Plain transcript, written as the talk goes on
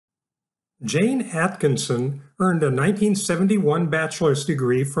Jane Atkinson earned a 1971 bachelor's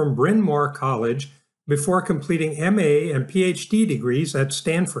degree from Bryn Mawr College before completing MA and PhD degrees at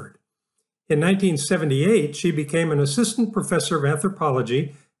Stanford. In 1978, she became an assistant professor of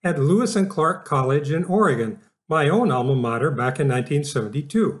anthropology at Lewis and Clark College in Oregon, my own alma mater, back in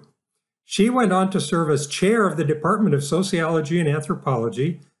 1972. She went on to serve as chair of the Department of Sociology and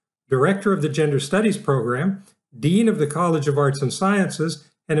Anthropology, director of the Gender Studies program, dean of the College of Arts and Sciences,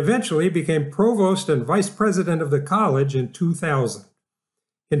 and eventually became provost and vice president of the college in 2000.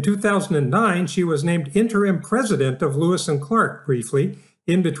 In 2009, she was named interim president of Lewis and Clark briefly,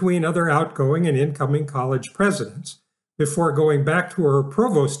 in between other outgoing and incoming college presidents, before going back to her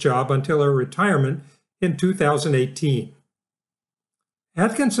provost job until her retirement in 2018.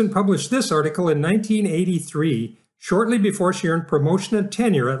 Atkinson published this article in 1983, shortly before she earned promotion and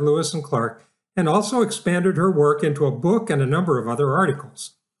tenure at Lewis and Clark, and also expanded her work into a book and a number of other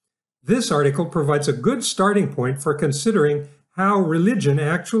articles. This article provides a good starting point for considering how religion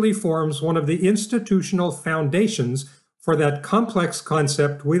actually forms one of the institutional foundations for that complex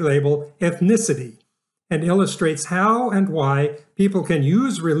concept we label ethnicity, and illustrates how and why people can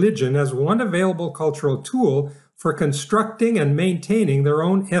use religion as one available cultural tool for constructing and maintaining their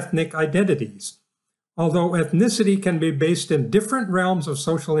own ethnic identities. Although ethnicity can be based in different realms of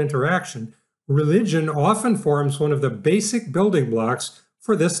social interaction, religion often forms one of the basic building blocks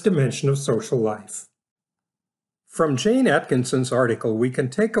for this dimension of social life. From Jane Atkinson's article, we can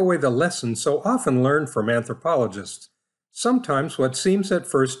take away the lesson so often learned from anthropologists. Sometimes what seems at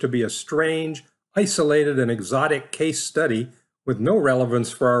first to be a strange, isolated, and exotic case study with no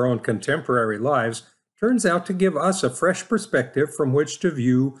relevance for our own contemporary lives turns out to give us a fresh perspective from which to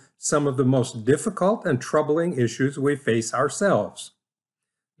view some of the most difficult and troubling issues we face ourselves.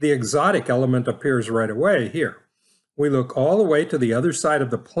 The exotic element appears right away here. We look all the way to the other side of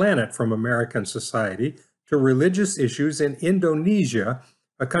the planet from American society to religious issues in Indonesia,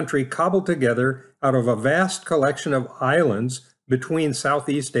 a country cobbled together out of a vast collection of islands between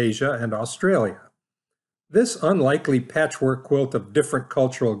Southeast Asia and Australia. This unlikely patchwork quilt of different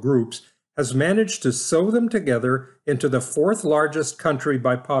cultural groups has managed to sew them together into the fourth largest country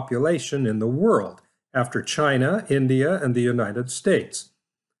by population in the world, after China, India, and the United States.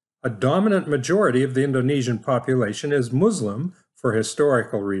 A dominant majority of the Indonesian population is Muslim for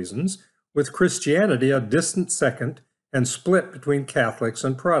historical reasons, with Christianity a distant second and split between Catholics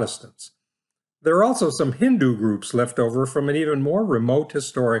and Protestants. There are also some Hindu groups left over from an even more remote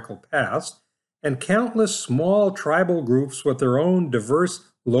historical past, and countless small tribal groups with their own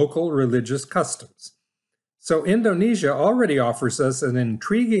diverse local religious customs. So Indonesia already offers us an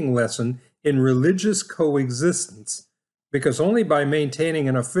intriguing lesson in religious coexistence, because only by maintaining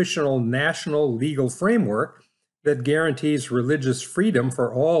an official national legal framework that guarantees religious freedom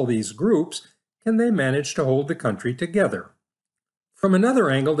for all these groups can they manage to hold the country together. From another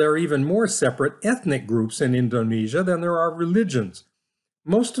angle, there are even more separate ethnic groups in Indonesia than there are religions.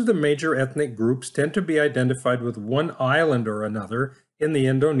 Most of the major ethnic groups tend to be identified with one island or another in the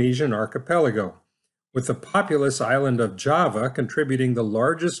Indonesian archipelago, with the populous island of Java contributing the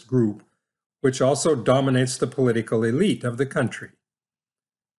largest group, which also dominates the political elite of the country.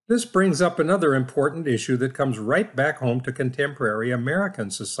 This brings up another important issue that comes right back home to contemporary American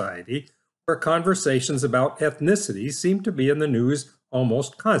society, where conversations about ethnicity seem to be in the news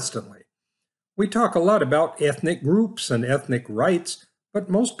almost constantly. We talk a lot about ethnic groups and ethnic rights, but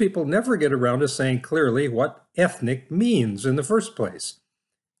most people never get around to saying clearly what ethnic means in the first place.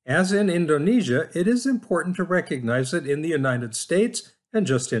 As in Indonesia, it is important to recognize that in the United States, and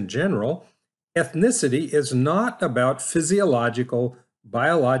just in general, ethnicity is not about physiological,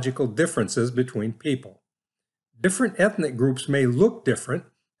 biological differences between people. Different ethnic groups may look different,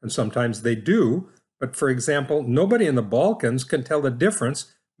 and sometimes they do, but for example, nobody in the Balkans can tell the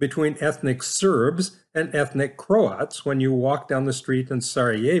difference between ethnic Serbs and ethnic Croats when you walk down the street in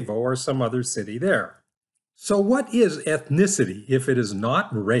Sarajevo or some other city there. So what is ethnicity if it is not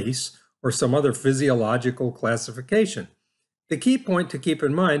race or some other physiological classification? The key point to keep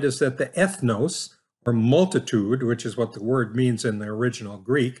in mind is that the ethnos, or multitude, which is what the word means in the original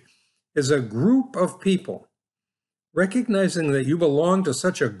Greek, is a group of people. Recognizing that you belong to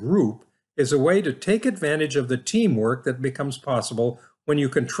such a group is a way to take advantage of the teamwork that becomes possible when you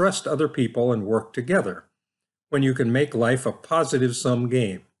can trust other people and work together, when you can make life a positive-sum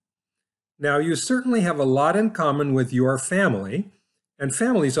game. Now, you certainly have a lot in common with your family, and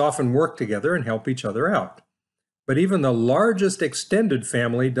families often work together and help each other out. But even the largest extended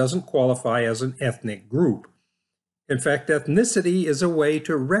family doesn't qualify as an ethnic group. In fact, ethnicity is a way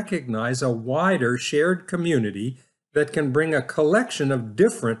to recognize a wider shared community that can bring a collection of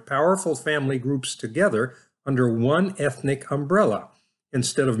different powerful family groups together under one ethnic umbrella,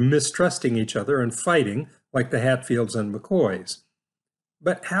 instead of mistrusting each other and fighting like the Hatfields and McCoys.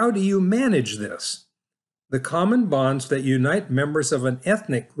 But how do you manage this? The common bonds that unite members of an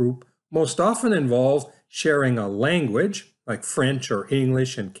ethnic group most often involve sharing a language, like French or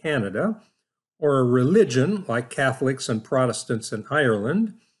English in Canada, or a religion, like Catholics and Protestants in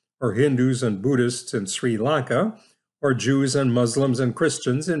Ireland, or Hindus and Buddhists in Sri Lanka, or Jews and Muslims and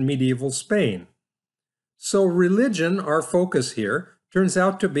Christians in medieval Spain. So religion, our focus here, turns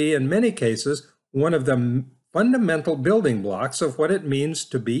out to be, in many cases, one of the fundamental building blocks of what it means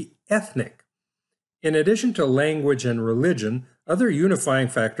to be ethnic. In addition to language and religion, other unifying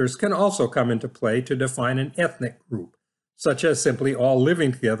factors can also come into play to define an ethnic group, such as simply all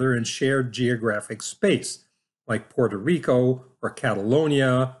living together in shared geographic space, like Puerto Rico or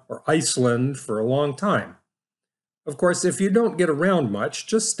Catalonia or Iceland for a long time. Of course, if you don't get around much,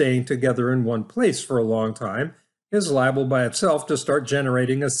 just staying together in one place for a long time is liable by itself to start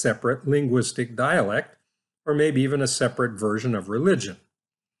generating a separate linguistic dialect, or maybe even a separate version of religion.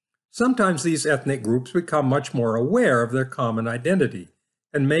 Sometimes these ethnic groups become much more aware of their common identity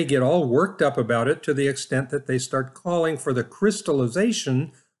and may get all worked up about it to the extent that they start calling for the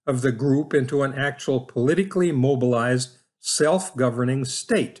crystallization of the group into an actual politically mobilized, self-governing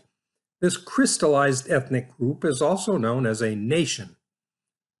state. This crystallized ethnic group is also known as a nation.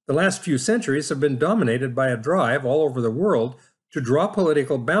 The last few centuries have been dominated by a drive all over the world to draw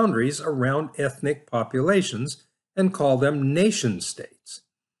political boundaries around ethnic populations and call them nation-states.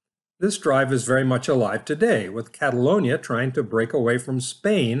 This drive is very much alive today, with Catalonia trying to break away from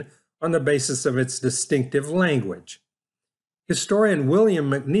Spain on the basis of its distinctive language. Historian William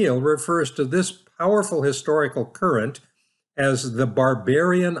McNeill refers to this powerful historical current as the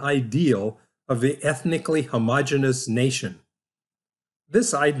barbarian ideal of the ethnically homogeneous nation.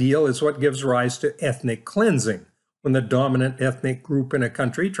 This ideal is what gives rise to ethnic cleansing, when the dominant ethnic group in a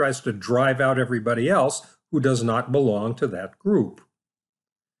country tries to drive out everybody else who does not belong to that group.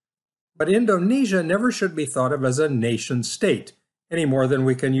 But Indonesia never should be thought of as a nation-state, any more than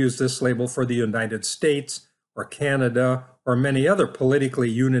we can use this label for the United States or Canada or many other politically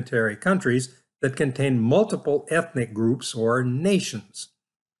unitary countries that contain multiple ethnic groups or nations.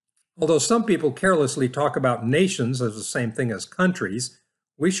 Although some people carelessly talk about nations as the same thing as countries,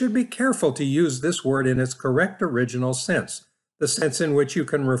 we should be careful to use this word in its correct original sense, the sense in which you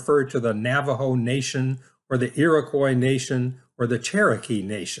can refer to the Navajo Nation or the Iroquois Nation or the Cherokee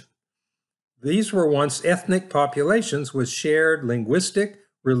Nation. These were once ethnic populations with shared linguistic,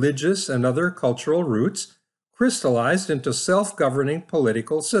 religious, and other cultural roots, crystallized into self-governing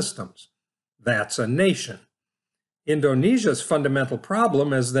political systems. That's a nation. Indonesia's fundamental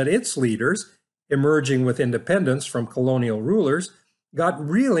problem is that its leaders, emerging with independence from colonial rulers, got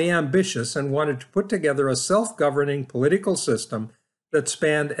really ambitious and wanted to put together a self-governing political system that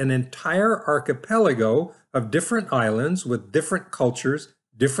spanned an entire archipelago of different islands with different cultures,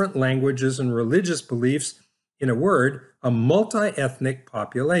 different languages and religious beliefs, in a word, a multi-ethnic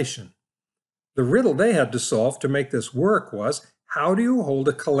population. The riddle they had to solve to make this work was, how do you hold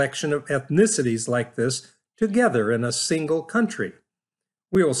a collection of ethnicities like this together in a single country?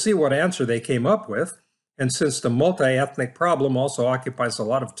 We will see what answer they came up with, and since the multi-ethnic problem also occupies a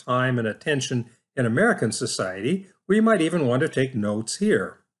lot of time and attention in American society, we might even want to take notes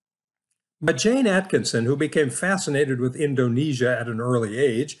here. But Jane Atkinson, who became fascinated with Indonesia at an early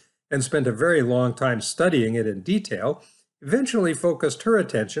age and spent a very long time studying it in detail, eventually focused her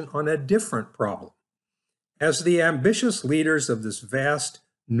attention on a different problem. As the ambitious leaders of this vast,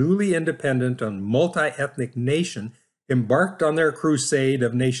 newly independent and multi-ethnic nation embarked on their crusade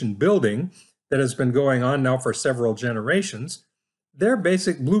of nation building that has been going on now for several generations, their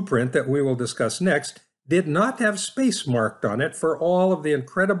basic blueprint that we will discuss next did not have space marked on it for all of the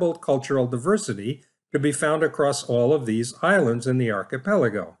incredible cultural diversity to be found across all of these islands in the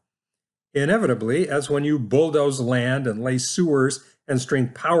archipelago. Inevitably, as when you bulldoze land and lay sewers and string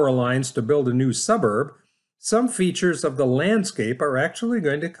power lines to build a new suburb, some features of the landscape are actually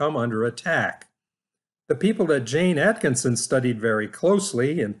going to come under attack. The people that Jane Atkinson studied very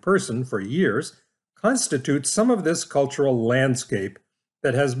closely in person for years constitute some of this cultural landscape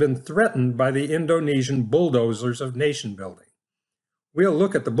that has been threatened by the Indonesian bulldozers of nation building. We'll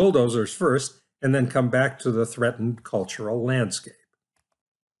look at the bulldozers first and then come back to the threatened cultural landscape.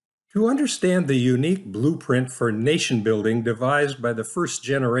 To understand the unique blueprint for nation building devised by the first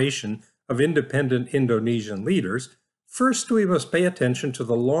generation of independent Indonesian leaders, first we must pay attention to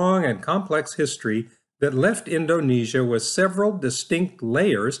the long and complex history that left Indonesia with several distinct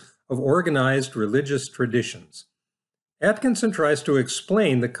layers of organized religious traditions. Atkinson tries to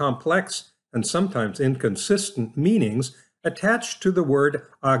explain the complex and sometimes inconsistent meanings attached to the word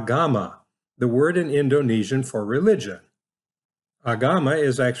agama, the word in Indonesian for religion. Agama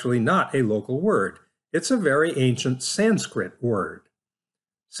is actually not a local word. It's a very ancient Sanskrit word.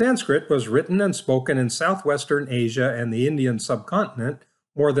 Sanskrit was written and spoken in southwestern Asia and the Indian subcontinent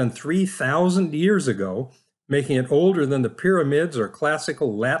more than 3,000 years ago, making it older than the pyramids or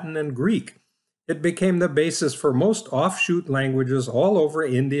classical Latin and Greek. It became the basis for most offshoot languages all over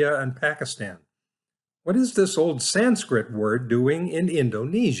India and Pakistan. What is this old Sanskrit word doing in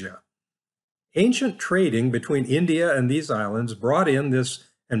Indonesia? Ancient trading between India and these islands brought in this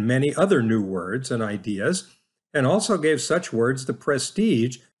and many other new words and ideas, and also gave such words the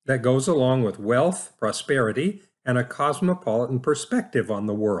prestige that goes along with wealth, prosperity, and a cosmopolitan perspective on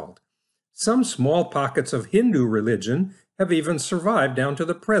the world. Some small pockets of Hindu religion have even survived down to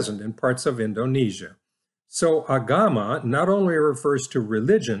the present in parts of Indonesia. So agama not only refers to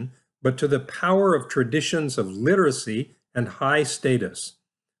religion, but to the power of traditions of literacy and high status.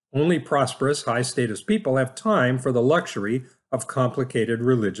 Only prosperous, high-status people have time for the luxury of complicated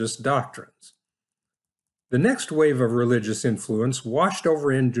religious doctrines. The next wave of religious influence washed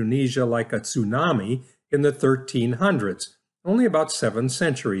over Indonesia like a tsunami in the 1300s, only about 7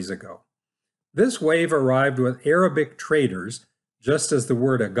 centuries ago. This wave arrived with Arabic traders, just as the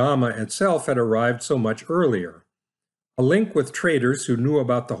word agama itself had arrived so much earlier. A link with traders who knew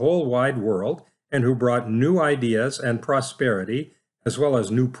about the whole wide world and who brought new ideas and prosperity, as well as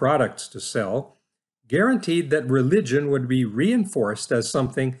new products to sell, guaranteed that religion would be reinforced as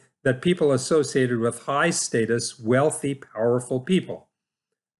something that people associated with high-status, wealthy, powerful people.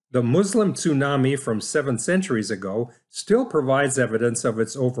 The Muslim tsunami from 7 centuries ago still provides evidence of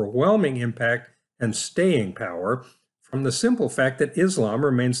its overwhelming impact and staying power from the simple fact that Islam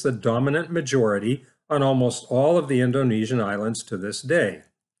remains the dominant majority on almost all of the Indonesian islands to this day.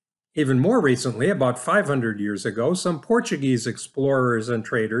 Even more recently, about 500 years ago, some Portuguese explorers and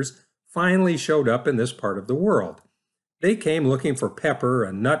traders finally showed up in this part of the world. They came looking for pepper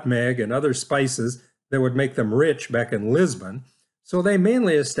and nutmeg and other spices that would make them rich back in Lisbon, so they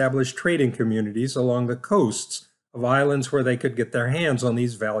mainly established trading communities along the coasts of islands where they could get their hands on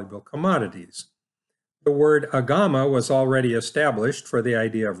these valuable commodities. The word agama was already established for the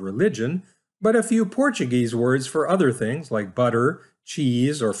idea of religion, but a few Portuguese words for other things like butter,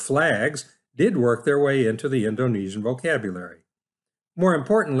 cheese, or flags did work their way into the Indonesian vocabulary. More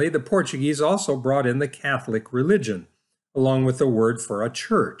importantly, the Portuguese also brought in the Catholic religion, along with the word for a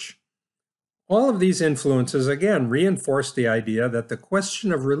church. All of these influences again reinforced the idea that the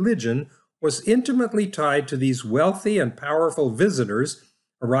question of religion was intimately tied to these wealthy and powerful visitors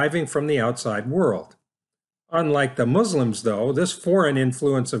arriving from the outside world. Unlike the Muslims, though, this foreign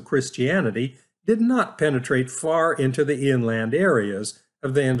influence of Christianity did not penetrate far into the inland areas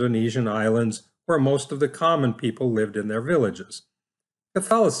of the Indonesian islands where most of the common people lived in their villages.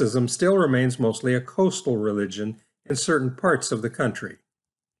 Catholicism still remains mostly a coastal religion in certain parts of the country.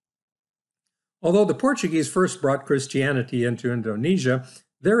 Although the Portuguese first brought Christianity into Indonesia,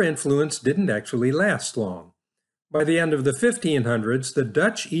 their influence didn't actually last long. By the end of the 1500s, the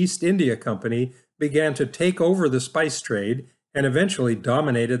Dutch East India Company began to take over the spice trade and eventually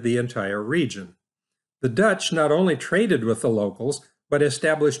dominated the entire region. The Dutch not only traded with the locals, but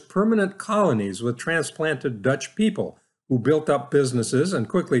established permanent colonies with transplanted Dutch people who built up businesses and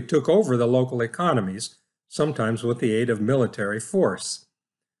quickly took over the local economies, sometimes with the aid of military force.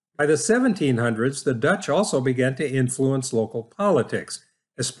 By the 1700s, the Dutch also began to influence local politics,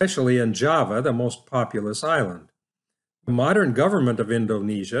 especially in Java, the most populous island. The modern government of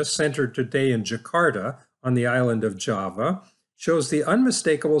Indonesia, centered today in Jakarta on the island of Java, shows the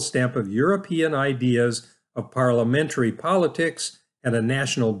unmistakable stamp of European ideas of parliamentary politics and a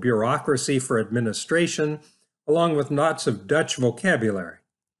national bureaucracy for administration, along with lots of Dutch vocabulary.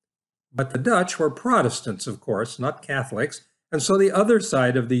 But the Dutch were Protestants, of course, not Catholics, and so the other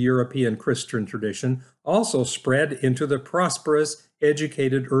side of the European Christian tradition also spread into the prosperous,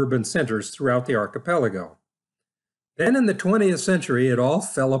 educated urban centers throughout the archipelago. Then in the 20th century, it all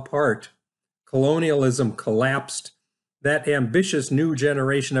fell apart. Colonialism collapsed. That ambitious new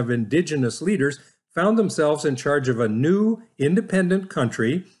generation of indigenous leaders found themselves in charge of a new, independent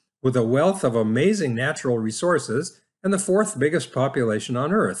country with a wealth of amazing natural resources and the 4th biggest population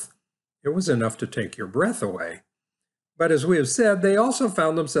on Earth. It was enough to take your breath away. But as we have said, they also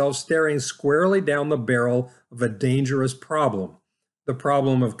found themselves staring squarely down the barrel of a dangerous problem, the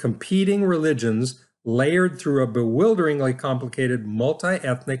problem of competing religions layered through a bewilderingly complicated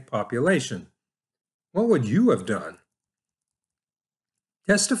multi-ethnic population. What would you have done?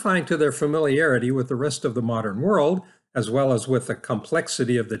 Testifying to their familiarity with the rest of the modern world, as well as with the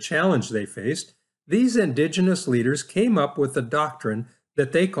complexity of the challenge they faced, these indigenous leaders came up with the doctrine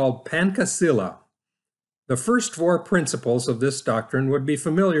that they called Pancasila. The first four principles of this doctrine would be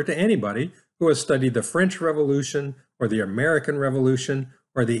familiar to anybody who has studied the French Revolution or the American Revolution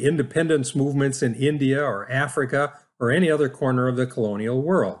or the independence movements in India or Africa or any other corner of the colonial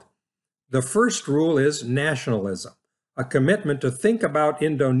world. The first rule is nationalism, a commitment to think about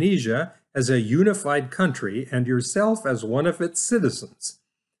Indonesia as a unified country and yourself as one of its citizens.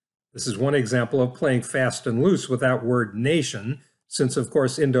 This is one example of playing fast and loose with that word nation, since of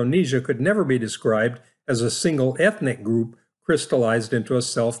course Indonesia could never be described as a single ethnic group crystallized into a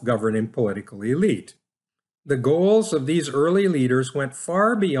self-governing political elite. The goals of these early leaders went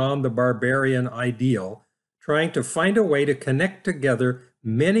far beyond the barbarian ideal, trying to find a way to connect together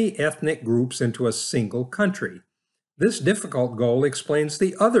many ethnic groups into a single country. This difficult goal explains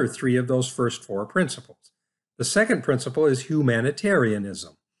the other three of those first four principles. The second principle is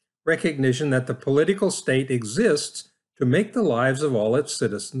humanitarianism, recognition that the political state exists to make the lives of all its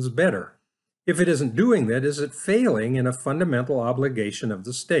citizens better. If it isn't doing that, is it failing in a fundamental obligation of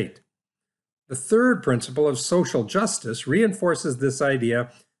the state? The third principle of social justice reinforces this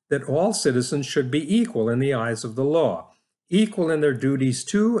idea that all citizens should be equal in the eyes of the law, equal in their duties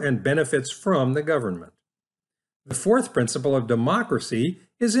to and benefits from the government. The fourth principle of democracy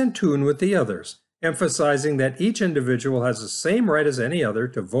is in tune with the others, emphasizing that each individual has the same right as any other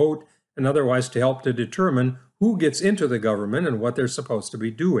to vote and otherwise to help to determine who gets into the government and what they're supposed to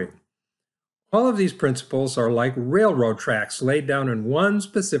be doing. All of these principles are like railroad tracks laid down in one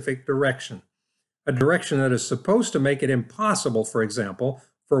specific direction, a direction that is supposed to make it impossible, for example,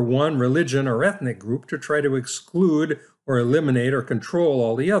 for one religion or ethnic group to try to exclude or eliminate or control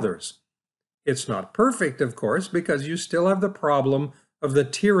all the others. It's not perfect, of course, because you still have the problem of the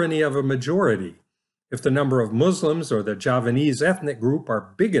tyranny of a majority. If the number of Muslims or the Javanese ethnic group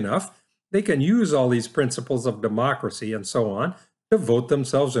are big enough, they can use all these principles of democracy and so on to vote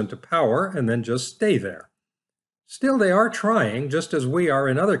themselves into power and then just stay there. Still, they are trying, just as we are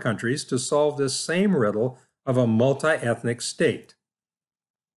in other countries, to solve this same riddle of a multi-ethnic state.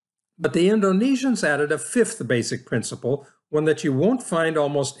 But the Indonesians added a fifth basic principle, one that you won't find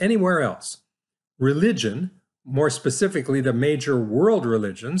almost anywhere else. Religion, more specifically the major world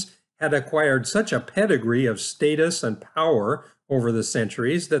religions, had acquired such a pedigree of status and power over the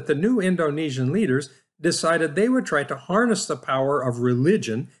centuries that the new Indonesian leaders decided they would try to harness the power of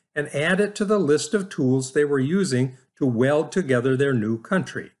religion and add it to the list of tools they were using to weld together their new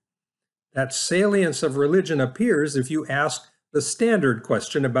country. That salience of religion appears if you ask the standard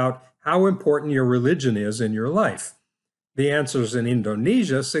question about how important your religion is in your life. The answers in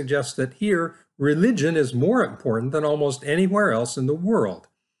Indonesia suggest that here, religion is more important than almost anywhere else in the world.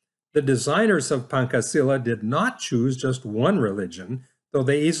 The designers of Pancasila did not choose just one religion, though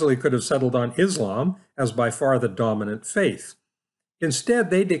they easily could have settled on Islam as by far the dominant faith. Instead,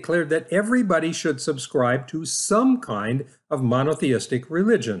 they declared that everybody should subscribe to some kind of monotheistic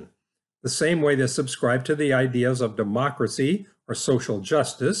religion, the same way they subscribe to the ideas of democracy or social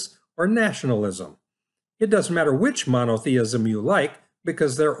justice or nationalism. It doesn't matter which monotheism you like,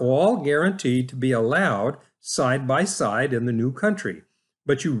 because they're all guaranteed to be allowed side by side in the new country.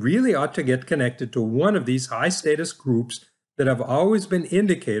 But you really ought to get connected to one of these high-status groups that have always been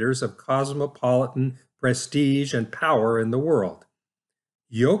indicators of cosmopolitan prestige and power in the world.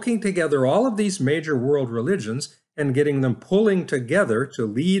 Yoking together all of these major world religions and getting them pulling together to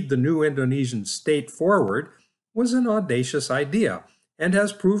lead the new Indonesian state forward was an audacious idea and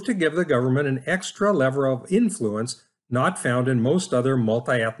has proved to give the government an extra level of influence not found in most other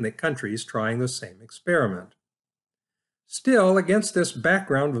multi-ethnic countries trying the same experiment. Still, against this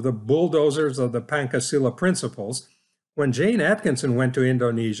background of the bulldozers of the Pancasila principles, when Jane Atkinson went to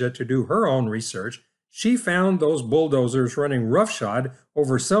Indonesia to do her own research, she found those bulldozers running roughshod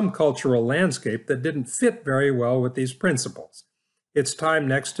over some cultural landscape that didn't fit very well with these principles. It's time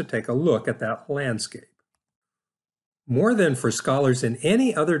next to take a look at that landscape. More than for scholars in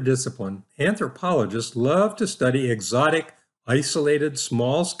any other discipline, anthropologists love to study exotic, isolated,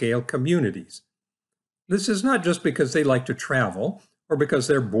 small-scale communities. This is not just because they like to travel or because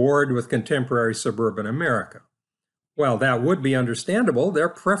they're bored with contemporary suburban America. While that would be understandable, their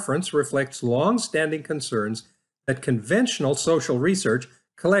preference reflects long-standing concerns that conventional social research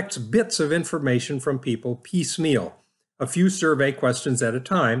collects bits of information from people piecemeal, a few survey questions at a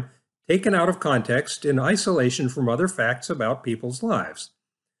time, taken out of context in isolation from other facts about people's lives.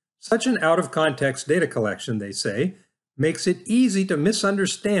 Such an out-of-context data collection, they say, makes it easy to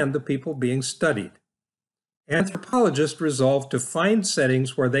misunderstand the people being studied. Anthropologists resolved to find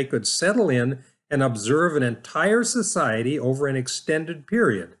settings where they could settle in and observe an entire society over an extended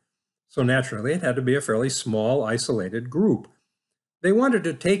period. So naturally, it had to be a fairly small, isolated group. They wanted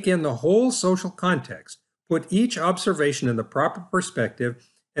to take in the whole social context, put each observation in the proper perspective,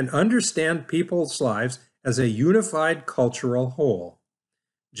 and understand people's lives as a unified cultural whole.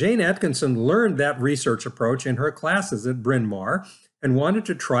 Jane Atkinson learned that research approach in her classes at Bryn Mawr and wanted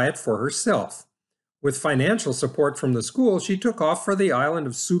to try it for herself. With financial support from the school, she took off for the island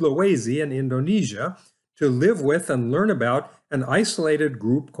of Sulawesi in Indonesia to live with and learn about an isolated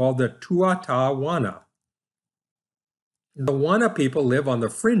group called the Tuatha Wana. The Wana people live on the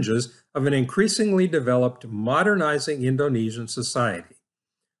fringes of an increasingly developed, modernizing Indonesian society.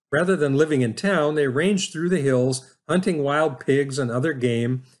 Rather than living in town, they range through the hills, hunting wild pigs and other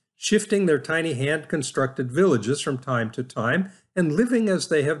game, shifting their tiny hand-constructed villages from time to time, and living as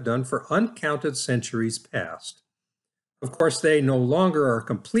they have done for uncounted centuries past. Of course, they no longer are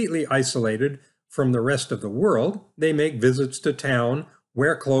completely isolated from the rest of the world. They make visits to town,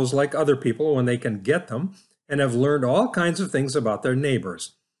 wear clothes like other people when they can get them, and have learned all kinds of things about their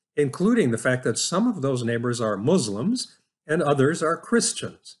neighbors, including the fact that some of those neighbors are Muslims and others are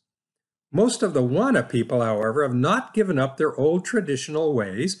Christians. Most of the Wana people, however, have not given up their old traditional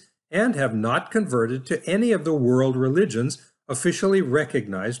ways and have not converted to any of the world religions officially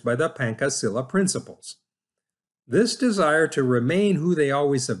recognized by the Pancasila principles. This desire to remain who they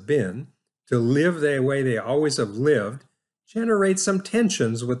always have been, to live the way they always have lived, generates some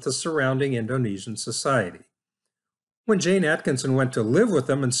tensions with the surrounding Indonesian society. When Jane Atkinson went to live with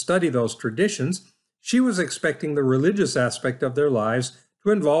them and study those traditions, she was expecting the religious aspect of their lives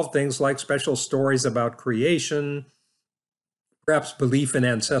to involve things like special stories about creation, perhaps belief in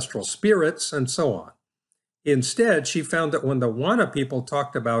ancestral spirits, and so on. Instead, she found that when the Wana people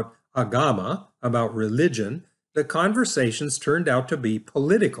talked about agama, about religion, the conversations turned out to be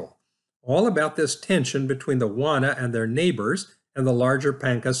political, all about this tension between the Wana and their neighbors and the larger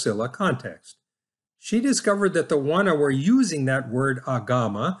Pancasila context. She discovered that the Wana were using that word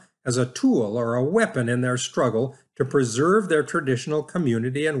agama as a tool or a weapon in their struggle to preserve their traditional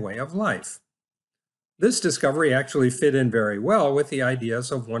community and way of life. This discovery actually fit in very well with the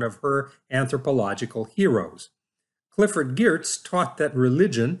ideas of one of her anthropological heroes. Clifford Geertz taught that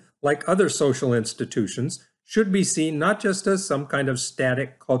religion, like other social institutions, should be seen not just as some kind of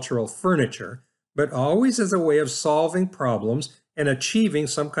static cultural furniture, but always as a way of solving problems and achieving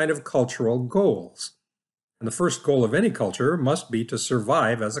some kind of cultural goals. And the first goal of any culture must be to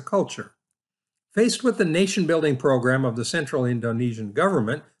survive as a culture. Faced with the nation-building program of the central Indonesian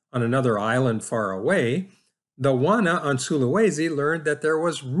government on another island far away, the Wana on Sulawesi learned that there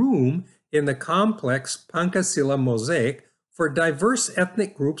was room in the complex Pancasila mosaic for diverse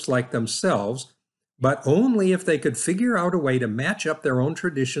ethnic groups like themselves, but only if they could figure out a way to match up their own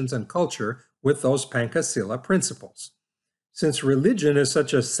traditions and culture with those Pancasila principles. Since religion is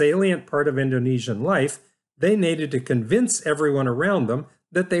such a salient part of Indonesian life, they needed to convince everyone around them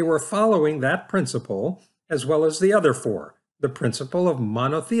that they were following that principle, as well as the other four, the principle of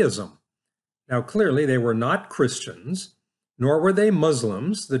monotheism. Now, clearly, they were not Christians, nor were they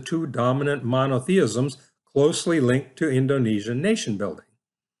Muslims, the two dominant monotheisms closely linked to Indonesian nation-building.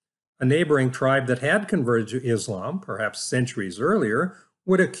 A neighboring tribe that had converted to Islam, perhaps centuries earlier,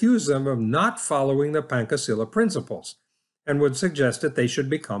 would accuse them of not following the Pancasila principles, and would suggest that they should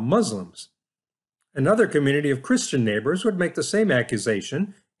become Muslims. Another community of Christian neighbors would make the same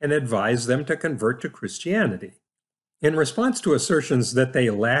accusation and advise them to convert to Christianity. In response to assertions that they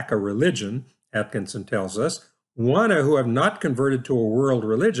lack a religion, Atkinson tells us, Wana who have not converted to a world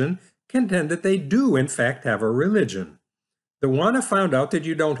religion contend that they do in fact have a religion. The Wana found out that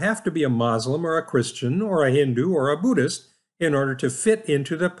you don't have to be a Muslim or a Christian or a Hindu or a Buddhist in order to fit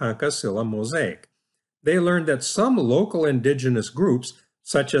into the Pancasila mosaic. They learned that some local indigenous groups,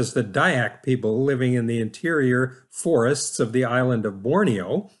 such as the Dayak people living in the interior forests of the island of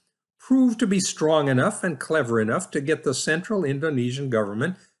Borneo, proved to be strong enough and clever enough to get the central Indonesian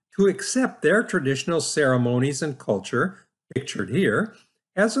government to accept their traditional ceremonies and culture, pictured here,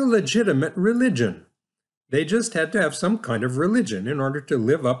 as a legitimate religion. They just had to have some kind of religion in order to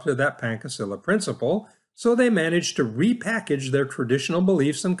live up to that Pancasila principle, so they managed to repackage their traditional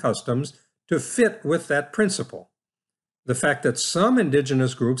beliefs and customs to fit with that principle. The fact that some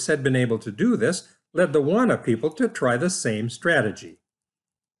indigenous groups had been able to do this led the Wana people to try the same strategy.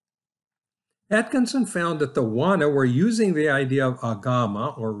 Atkinson found that the Wana were using the idea of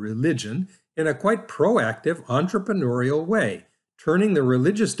agama, or religion, in a quite proactive, entrepreneurial way, turning the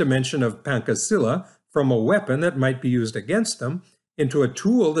religious dimension of Pancasila from a weapon that might be used against them into a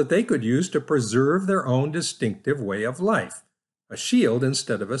tool that they could use to preserve their own distinctive way of life, a shield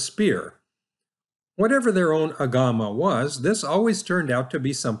instead of a spear. Whatever their own agama was, this always turned out to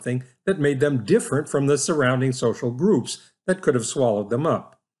be something that made them different from the surrounding social groups that could have swallowed them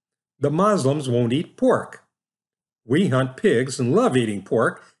up. The Muslims won't eat pork. We hunt pigs and love eating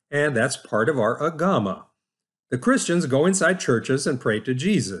pork, and that's part of our agama. The Christians go inside churches and pray to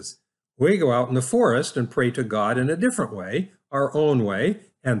Jesus. We go out in the forest and pray to God in a different way, our own way,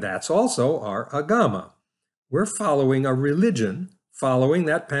 and that's also our agama. We're following a religion, following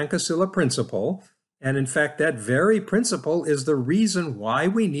that Pancasila principle, and in fact, that very principle is the reason why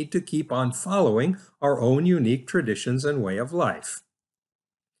we need to keep on following our own unique traditions and way of life.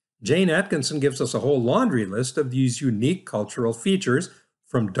 Jane Atkinson gives us a whole laundry list of these unique cultural features,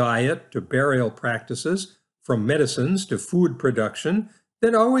 from diet to burial practices, from medicines to food production,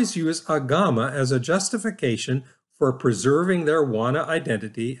 that always use agama as a justification for preserving their Wana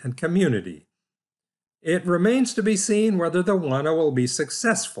identity and community. It remains to be seen whether the Wana will be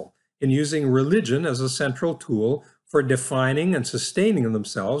successful in using religion as a central tool for defining and sustaining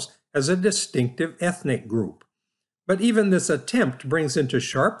themselves as a distinctive ethnic group. But even this attempt brings into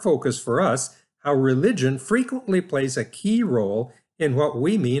sharp focus for us how religion frequently plays a key role in what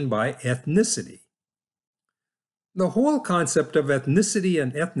we mean by ethnicity. The whole concept of ethnicity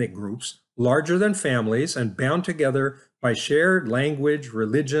and ethnic groups, larger than families and bound together by shared language,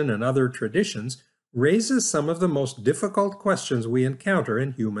 religion, and other traditions, raises some of the most difficult questions we encounter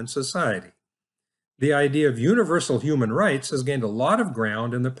in human society. The idea of universal human rights has gained a lot of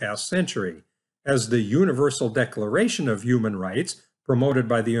ground in the past century, as the Universal Declaration of Human Rights, promoted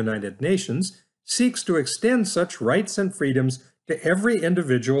by the United Nations, seeks to extend such rights and freedoms to every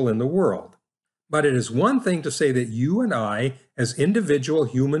individual in the world. But it is one thing to say that you and I, as individual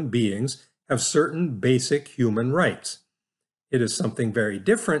human beings, have certain basic human rights. It is something very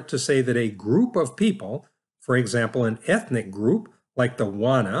different to say that a group of people, for example, an ethnic group like the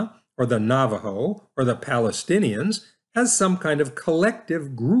Wana or the Navajo or the Palestinians, has some kind of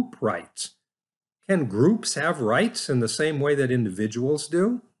collective group rights. Can groups have rights in the same way that individuals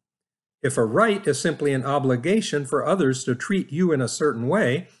do? If a right is simply an obligation for others to treat you in a certain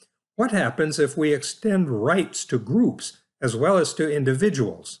way, what happens if we extend rights to groups as well as to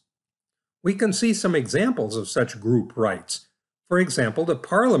individuals? We can see some examples of such group rights. For example, the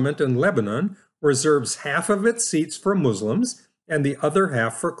parliament in Lebanon reserves half of its seats for Muslims and the other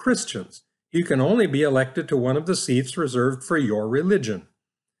half for Christians. You can only be elected to one of the seats reserved for your religion.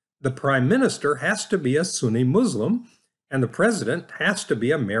 The prime minister has to be a Sunni Muslim, and the president has to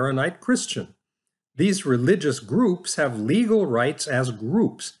be a Maronite Christian. These religious groups have legal rights as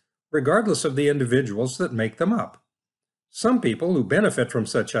groups, regardless of the individuals that make them up. Some people who benefit from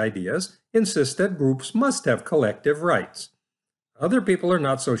such ideas insist that groups must have collective rights. Other people are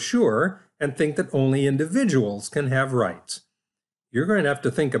not so sure and think that only individuals can have rights. You're going to have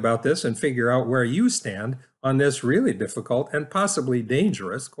to think about this and figure out where you stand on this really difficult and possibly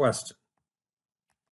dangerous question.